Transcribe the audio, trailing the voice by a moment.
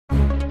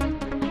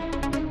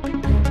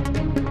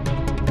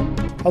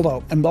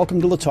Hello, and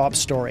welcome to The Top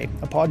Story,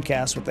 a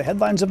podcast with the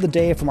headlines of the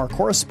day from our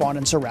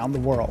correspondents around the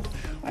world.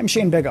 I'm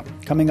Shane Bigham.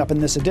 Coming up in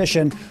this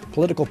edition,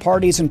 political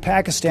parties in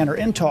Pakistan are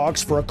in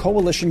talks for a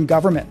coalition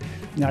government.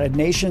 The United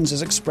Nations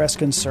has expressed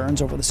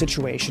concerns over the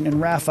situation in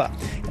Rafah,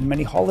 and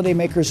many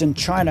holidaymakers in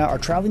China are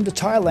traveling to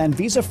Thailand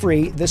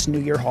visa-free this New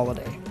Year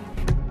holiday.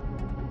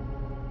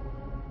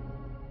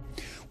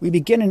 We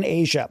begin in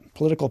Asia.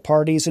 Political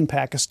parties in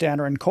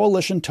Pakistan are in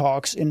coalition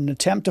talks in an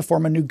attempt to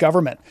form a new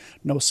government.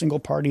 No single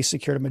party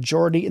secured a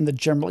majority in the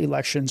general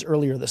elections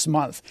earlier this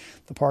month.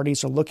 The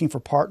parties are looking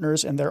for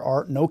partners, and there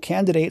are no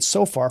candidates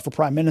so far for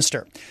Prime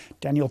Minister.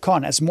 Daniel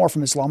Khan has more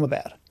from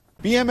Islamabad.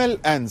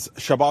 PMLN's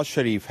Shahbaz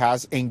Sharif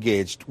has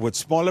engaged with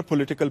smaller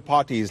political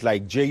parties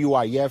like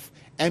JUIF,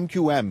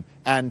 MQM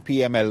and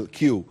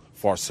PMLQ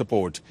for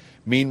support.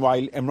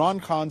 Meanwhile, Imran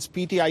Khan's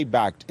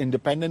PTI-backed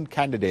independent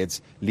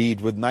candidates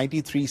lead with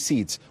 93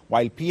 seats,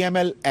 while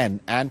PMLN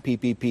and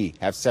PPP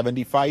have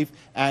 75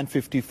 and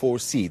 54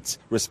 seats,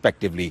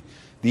 respectively.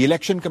 The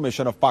Election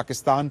Commission of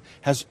Pakistan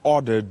has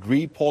ordered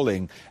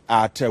re-polling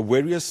at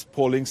various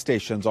polling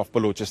stations of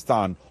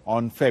Balochistan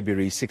on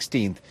February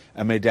 16th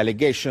amid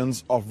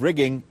allegations of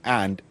rigging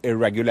and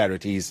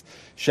irregularities.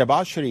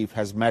 Shahbaz Sharif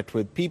has met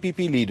with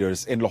PPP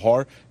leaders in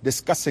Lahore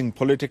discussing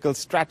political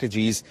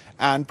strategies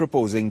and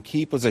proposing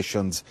key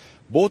positions.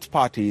 Both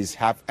parties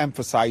have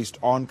emphasized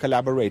on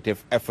collaborative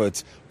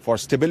efforts for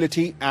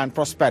stability and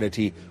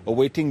prosperity,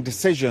 awaiting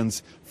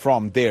decisions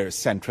from their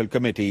central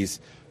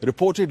committees.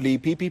 Reportedly,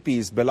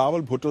 PPP's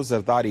Bilawal Bhutto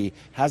Zardari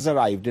has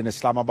arrived in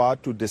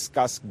Islamabad to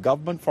discuss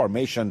government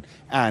formation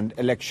and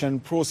election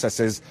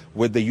processes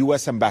with the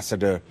U.S.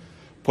 ambassador.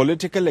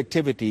 Political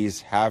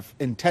activities have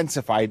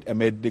intensified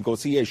amid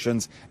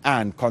negotiations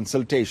and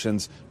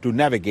consultations to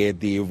navigate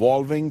the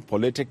evolving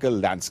political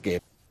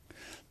landscape.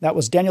 That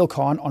was Daniel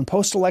Khan on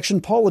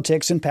post-election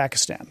politics in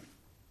Pakistan.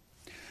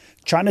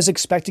 China's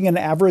expecting an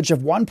average of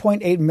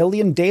 1.8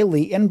 million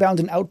daily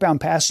inbound and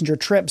outbound passenger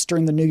trips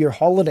during the New Year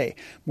holiday,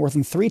 more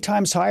than 3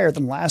 times higher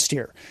than last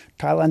year.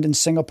 Thailand and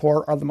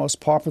Singapore are the most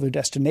popular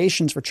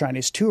destinations for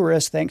Chinese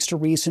tourists thanks to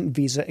recent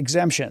visa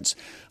exemptions.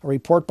 A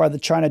report by the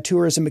China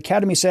Tourism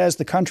Academy says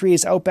the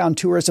country's outbound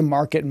tourism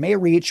market may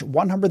reach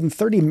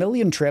 130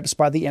 million trips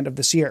by the end of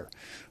this year.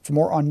 For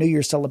more on New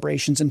Year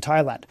celebrations in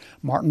Thailand,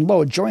 Martin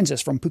Loh joins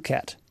us from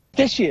Phuket.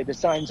 This year, the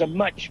signs are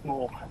much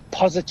more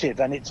positive,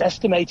 and it's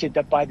estimated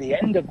that by the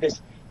end of this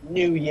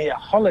New Year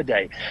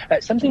holiday,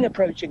 something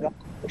approaching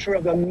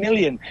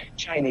 250,000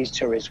 Chinese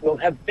tourists will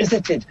have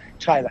visited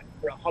Thailand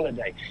for a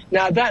holiday.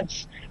 Now,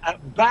 that's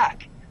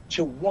back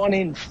to 1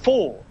 in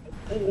 4 of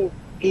all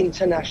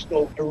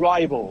international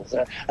arrivals,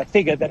 a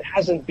figure that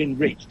hasn't been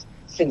reached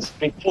since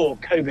before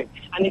COVID,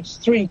 and it's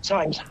 3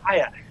 times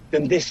higher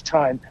than this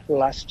time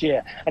last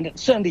year. And it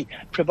certainly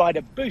provide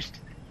a boost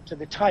to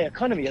the Thai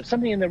economy of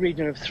something in the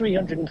region of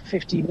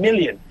 $350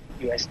 million.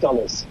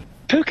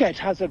 Phuket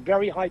has a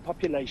very high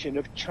population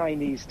of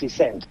Chinese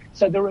descent.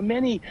 So there are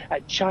many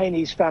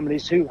Chinese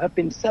families who have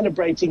been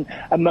celebrating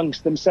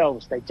amongst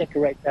themselves. They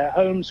decorate their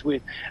homes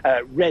with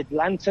red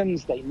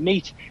lanterns, they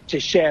meet to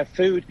share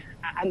food,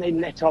 and they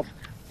let off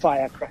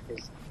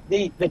firecrackers.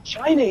 The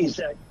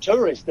Chinese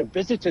tourists, the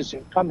visitors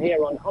who come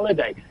here on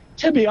holiday,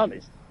 to be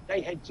honest,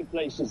 they head to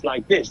places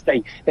like this.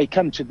 They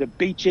come to the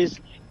beaches,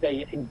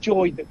 they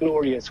enjoy the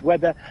glorious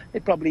weather. They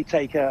probably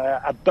take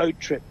a boat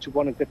trip to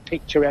one of the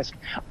picturesque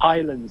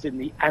islands in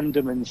the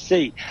Andaman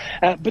Sea.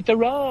 But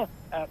there are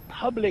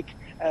public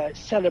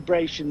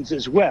celebrations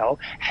as well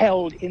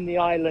held in the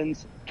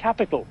island's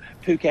capital,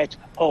 Phuket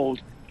Old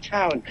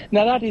Town.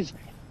 Now that is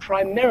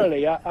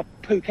primarily a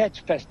Phuket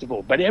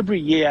festival, but every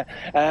year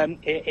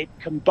it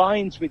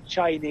combines with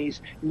Chinese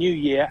New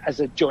Year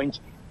as a joint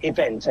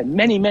event, and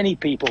many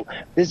people,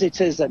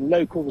 visitors and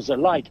locals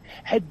alike,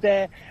 head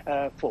there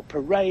for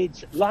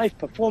parades, live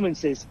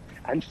performances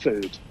and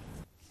food.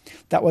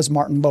 That was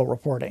Martin Loh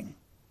reporting.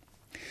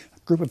 A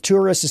group of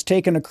tourists has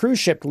taken a cruise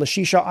ship to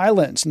Lashisha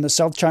Islands in the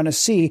South China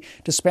Sea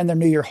to spend their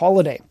New Year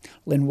holiday.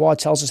 Lin Hua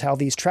tells us how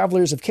these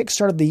travelers have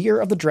kick-started the Year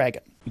of the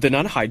Dragon. The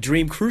Nanhai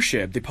Dream cruise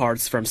ship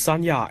departs from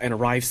Sanya and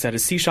arrives at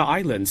Lashisha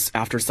Islands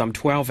after some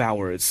 12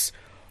 hours.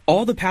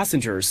 All the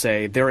passengers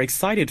say they're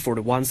excited for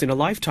the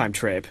once-in-a-lifetime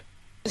trip.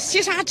 The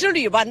trip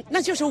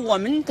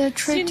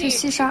to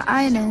Sisha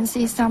Islands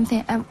is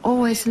something I've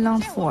always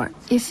longed for.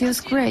 It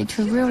feels great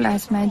to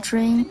realize my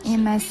dream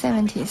in my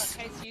 70s.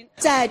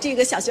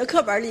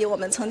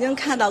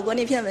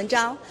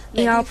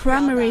 In our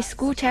primary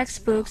school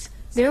textbooks,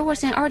 there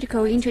was an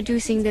article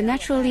introducing the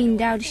naturally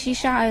endowed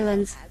Sisha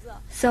Islands.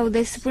 So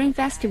this spring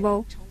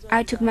festival,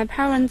 I took my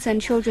parents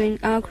and children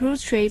on a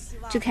cruise trip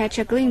to catch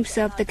a glimpse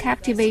of the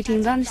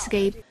captivating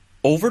landscape.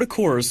 Over the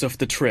course of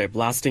the trip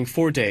lasting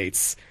 4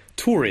 days,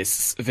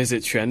 tourists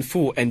visit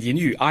Quanfu and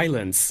Yinyu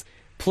Islands,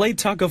 play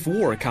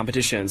tug-of-war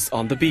competitions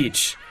on the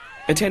beach,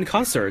 attend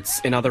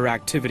concerts and other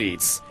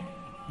activities.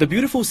 The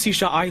beautiful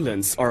Sisha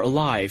Islands are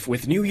alive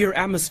with New Year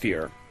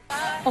atmosphere.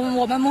 We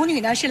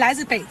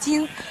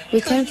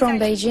came from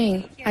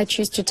Beijing. I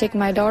choose to take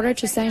my daughter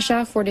to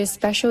Sansha for this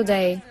special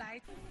day.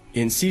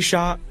 In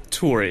Sisha,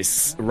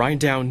 Tourists write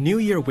down New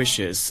Year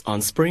wishes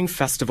on Spring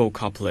Festival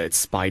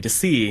couplets by the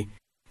sea,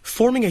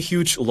 forming a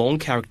huge long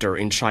character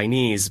in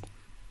Chinese,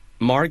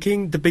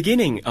 marking the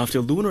beginning of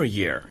the lunar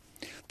year.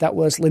 That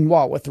was Lin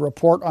Hua with the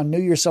report on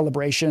New Year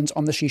celebrations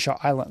on the Shisha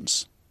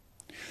Islands.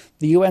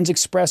 The UN's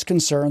expressed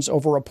concerns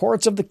over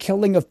reports of the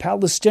killing of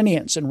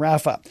Palestinians in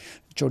Rafah.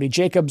 Jody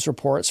Jacobs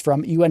reports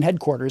from UN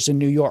headquarters in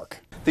New York.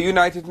 The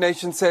United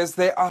Nations says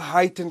there are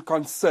heightened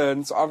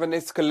concerns of an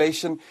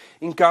escalation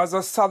in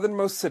Gaza's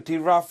southernmost city,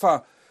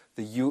 Rafah.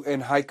 The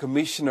UN High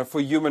Commissioner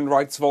for Human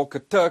Rights, Volker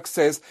Turk,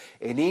 says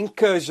any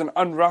incursion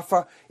on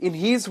Rafah, in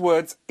his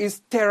words, is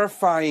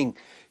terrifying,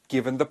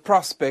 given the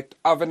prospect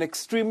of an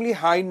extremely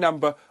high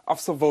number of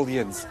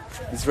civilians.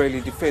 Israeli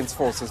Defense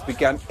Forces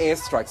began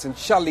airstrikes and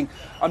shelling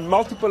on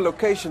multiple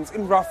locations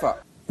in Rafah.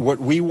 What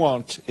we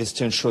want is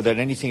to ensure that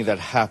anything that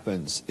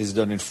happens is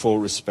done in full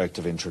respect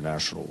of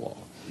international law,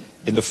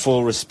 in the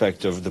full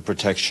respect of the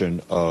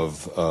protection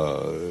of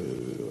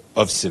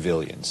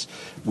civilians.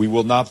 We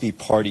will not be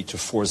party to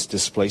forced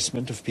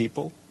displacement of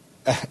people.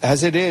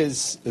 As it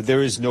is,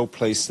 there is no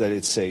place that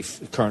it's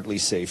currently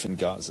safe in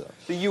Gaza.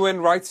 The UN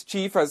rights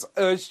chief has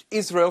urged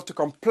Israel to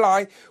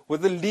comply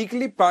with the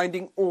legally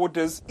binding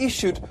orders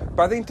issued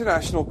by the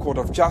International Court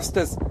of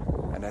Justice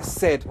and has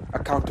said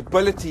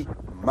accountability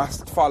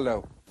must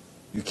follow.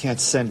 You can't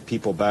send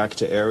people back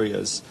to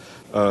areas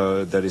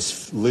that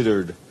is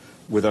littered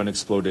with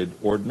unexploded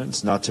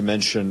ordnance, not to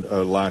mention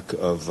a lack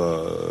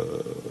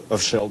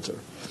of shelter.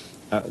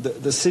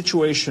 The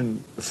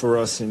situation for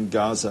us in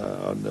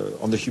Gaza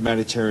on the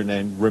humanitarian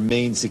end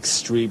remains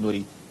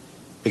extremely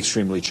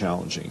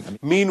challenging.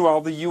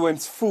 Meanwhile, the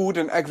UN's Food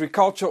and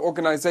Agriculture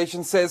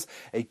Organization says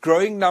a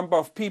growing number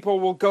of people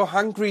will go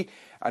hungry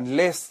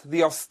unless the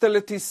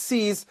hostilities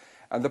cease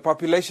and the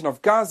population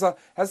of Gaza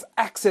has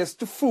access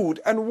to food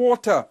and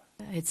water.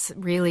 It's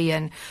really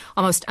an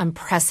almost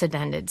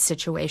unprecedented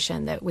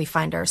situation that we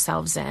find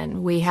ourselves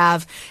in. We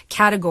have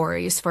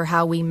categories for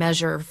how we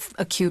measure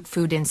acute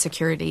food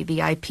insecurity, the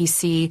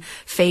IPC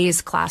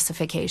phase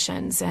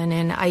classifications. And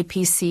in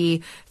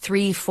IPC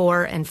 3,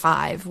 4, and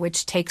 5,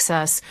 which takes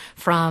us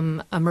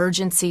from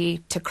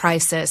emergency to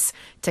crisis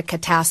to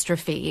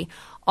catastrophe,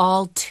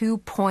 all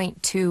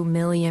 2.2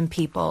 million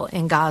people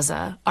in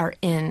Gaza are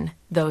in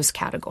those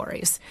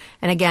categories.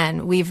 And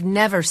again, we've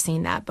never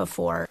seen that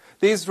before.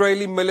 The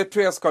Israeli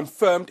military has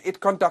confirmed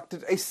it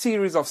conducted a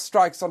series of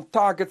strikes on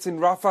targets in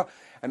Rafah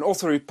and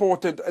also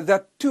reported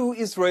that 2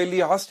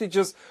 Israeli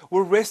hostages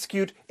were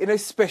rescued in a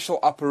special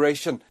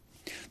operation.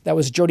 That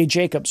was Jody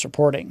Jacobs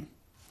reporting.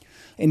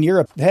 In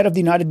Europe, the head of the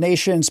United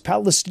Nations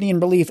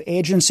Palestinian Relief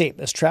Agency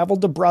has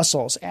traveled to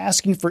Brussels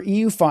asking for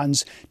EU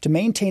funds to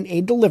maintain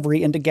aid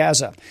delivery into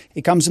Gaza.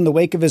 It comes in the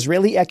wake of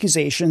Israeli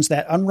accusations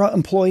that UNRWA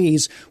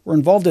employees were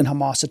involved in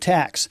Hamas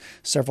attacks.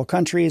 Several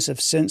countries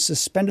have since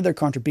suspended their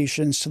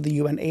contributions to the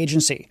UN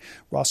agency.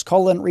 Ross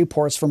Cullen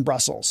reports from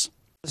Brussels.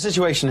 The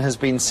situation has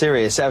been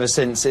serious ever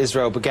since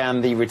Israel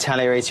began the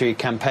retaliatory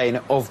campaign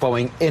of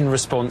bombing in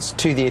response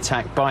to the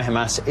attack by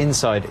Hamas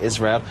inside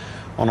Israel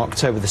on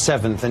October the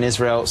 7th. And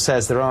Israel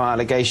says there are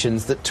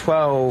allegations that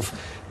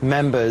 12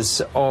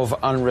 members of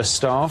UNRWA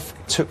staff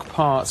took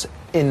part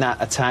in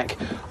that attack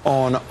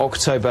on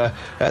October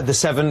the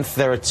 7th.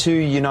 There are 2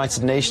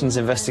 United Nations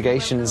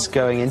investigations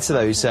going into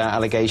those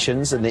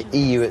allegations, and the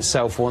EU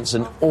itself wants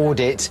an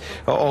audit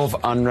of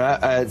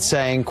UNRWA,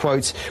 saying,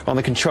 quote, on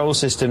the control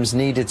systems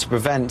needed to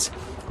prevent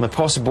the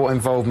possible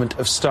involvement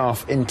of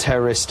staff in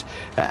terrorist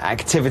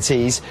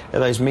activities.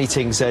 Those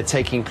meetings are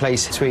taking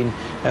place between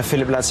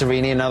Philip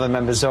Lazzarini and other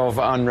members of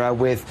UNRWA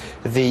with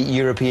the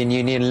European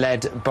Union,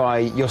 led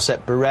by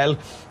Josep Borrell,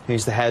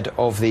 who's the head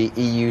of the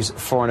EU's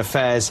Foreign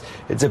Affairs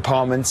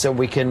Department. So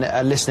we can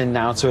listen in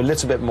now to a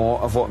little bit more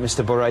of what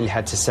Mr. Borrell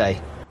had to say.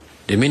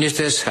 The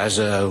ministers has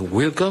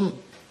welcomed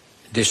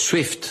the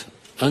swift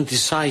and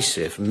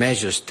decisive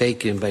measures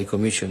taken by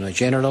Commissioner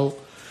General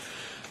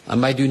and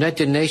by the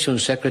United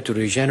Nations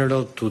Secretary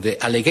General to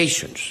the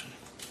allegations.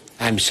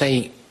 I'm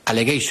saying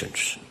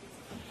allegations.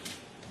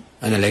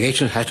 An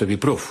allegation has to be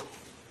proved.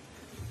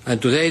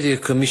 And today the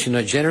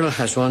Commissioner General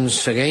has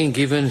once again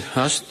given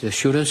us the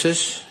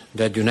assurances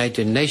that the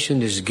United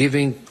Nations is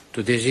giving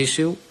to this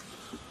issue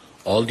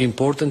all the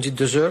importance it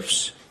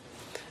deserves,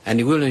 and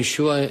it will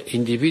ensure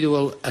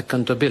individual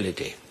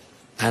accountability.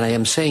 And I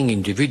am saying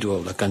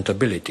individual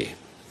accountability,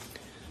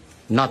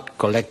 not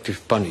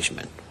collective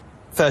punishment.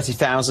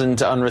 30,000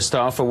 UNRWA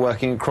staff are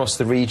working across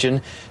the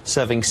region,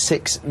 serving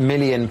 6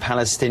 million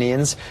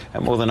Palestinians.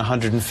 And more than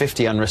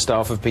 150 UNRWA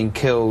staff have been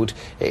killed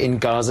in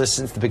Gaza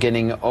since the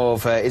beginning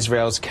of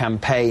Israel's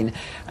campaign.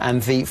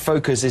 And the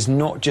focus is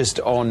not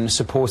just on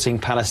supporting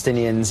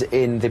Palestinians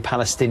in the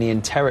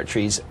Palestinian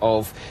territories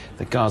of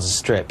the Gaza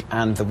Strip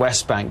and the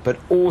West Bank, but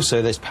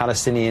also those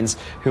Palestinians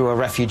who are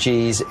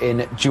refugees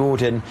in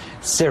Jordan,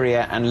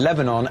 Syria and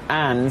Lebanon.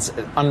 And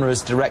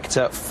UNRWA's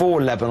director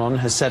for Lebanon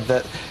has said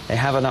that they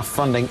have enough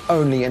funding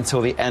only until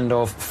the end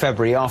of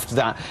February. After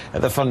that,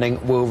 the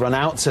funding will run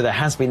out. So there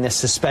has been this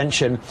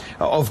suspension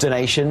of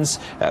donations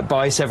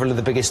by several of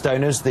the biggest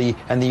donors. The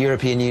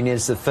European Union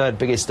is the third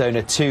biggest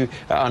donor to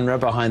UNRWA,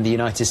 behind the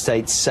United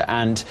States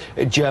and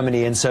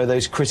Germany. And so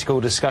those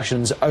critical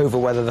discussions over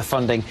whether the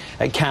funding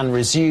can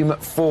resume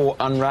for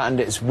UNRWA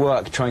and its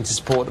work trying to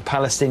support the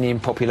Palestinian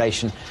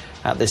population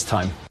at this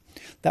time.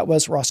 That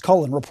was Ross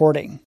Cullen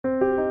reporting.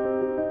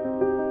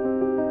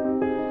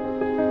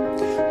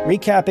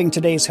 Recapping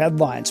today's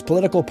headlines,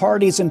 political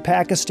parties in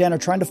Pakistan are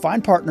trying to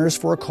find partners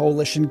for a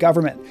coalition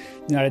government.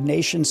 The United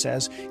Nations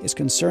says is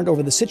concerned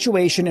over the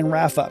situation in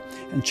Rafah,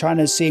 and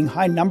China is seeing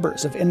high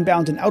numbers of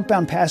inbound and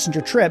outbound passenger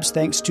trips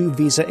thanks to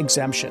visa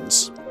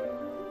exemptions.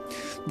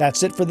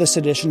 That's it for this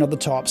edition of The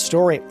Top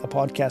Story, a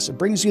podcast that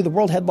brings you the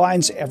world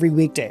headlines every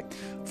weekday.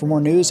 For more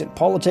news in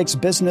politics,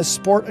 business,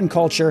 sport, and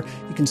culture,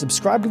 you can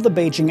subscribe to The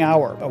Beijing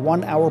Hour, a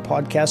one-hour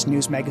podcast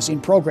news magazine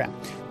program.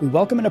 We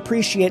welcome and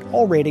appreciate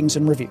all ratings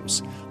and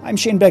reviews. I'm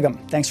Shane Bigham.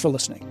 Thanks for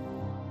listening.